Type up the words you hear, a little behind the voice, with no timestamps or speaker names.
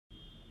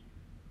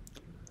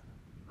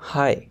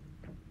Hi,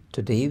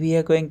 today we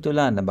are going to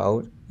learn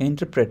about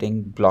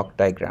interpreting block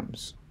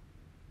diagrams.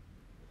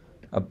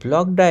 A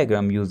block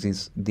diagram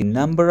uses the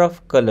number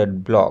of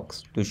colored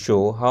blocks to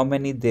show how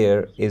many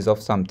there is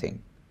of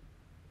something.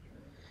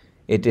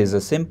 It is a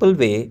simple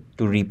way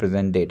to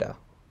represent data.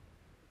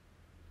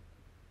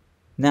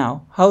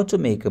 Now, how to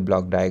make a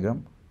block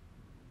diagram?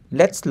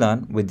 Let's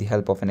learn with the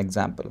help of an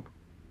example.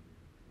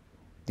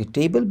 The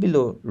table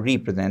below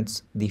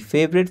represents the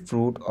favorite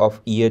fruit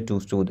of Year 2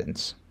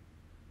 students.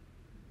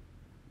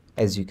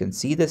 As you can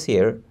see this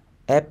here,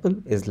 apple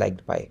is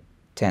liked by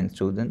 10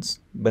 students,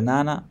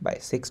 banana by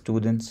 6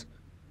 students,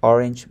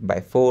 orange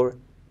by 4,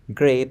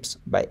 grapes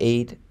by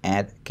 8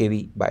 and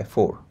kiwi by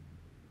 4.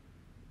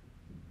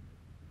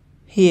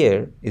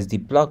 Here is the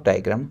block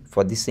diagram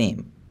for the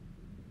same.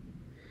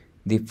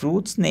 The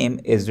fruit's name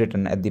is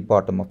written at the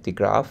bottom of the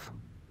graph,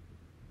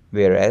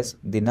 whereas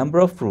the number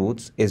of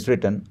fruits is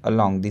written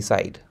along the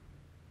side.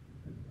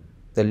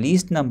 The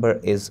least number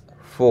is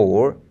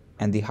 4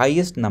 and the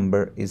highest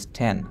number is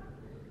 10.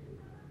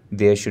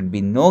 There should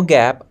be no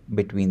gap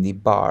between the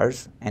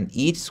bars and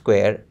each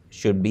square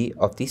should be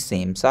of the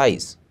same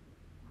size.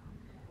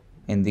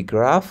 In the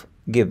graph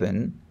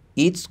given,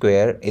 each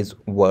square is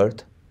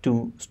worth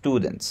 2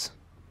 students.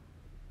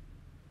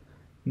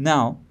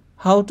 Now,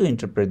 how to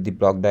interpret the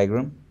block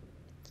diagram?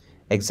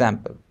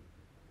 Example: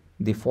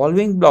 the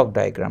following block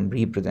diagram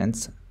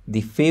represents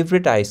the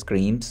favorite ice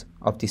creams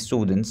of the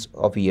students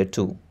of Year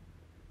 2.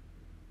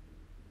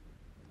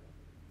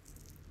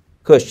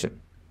 Question: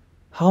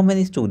 how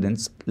many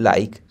students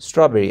like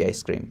strawberry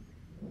ice cream?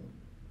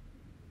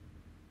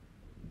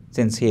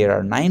 Since here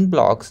are 9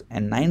 blocks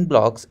and 9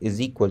 blocks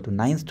is equal to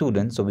 9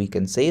 students, so we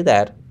can say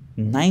that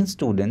 9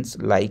 students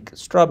like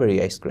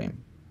strawberry ice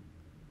cream.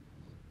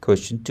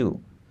 Question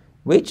 2.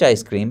 Which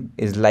ice cream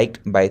is liked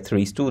by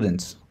 3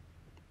 students?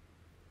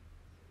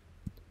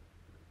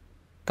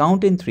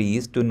 Count in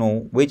threes to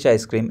know which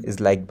ice cream is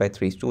liked by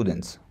 3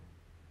 students.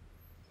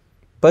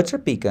 Butter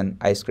pecan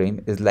ice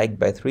cream is liked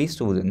by 3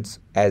 students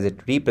as it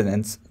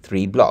represents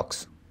 3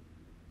 blocks.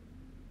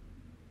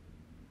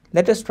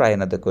 Let us try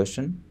another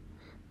question.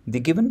 The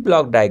given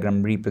block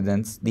diagram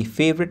represents the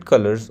favorite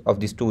colors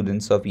of the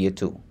students of Year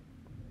 2.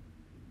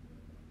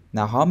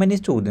 Now, how many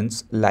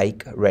students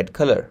like red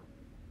color?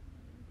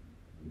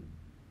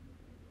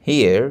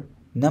 Here,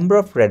 number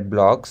of red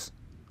blocks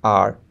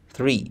are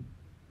 3.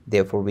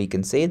 Therefore, we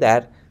can say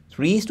that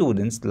 3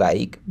 students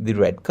like the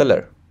red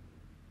color.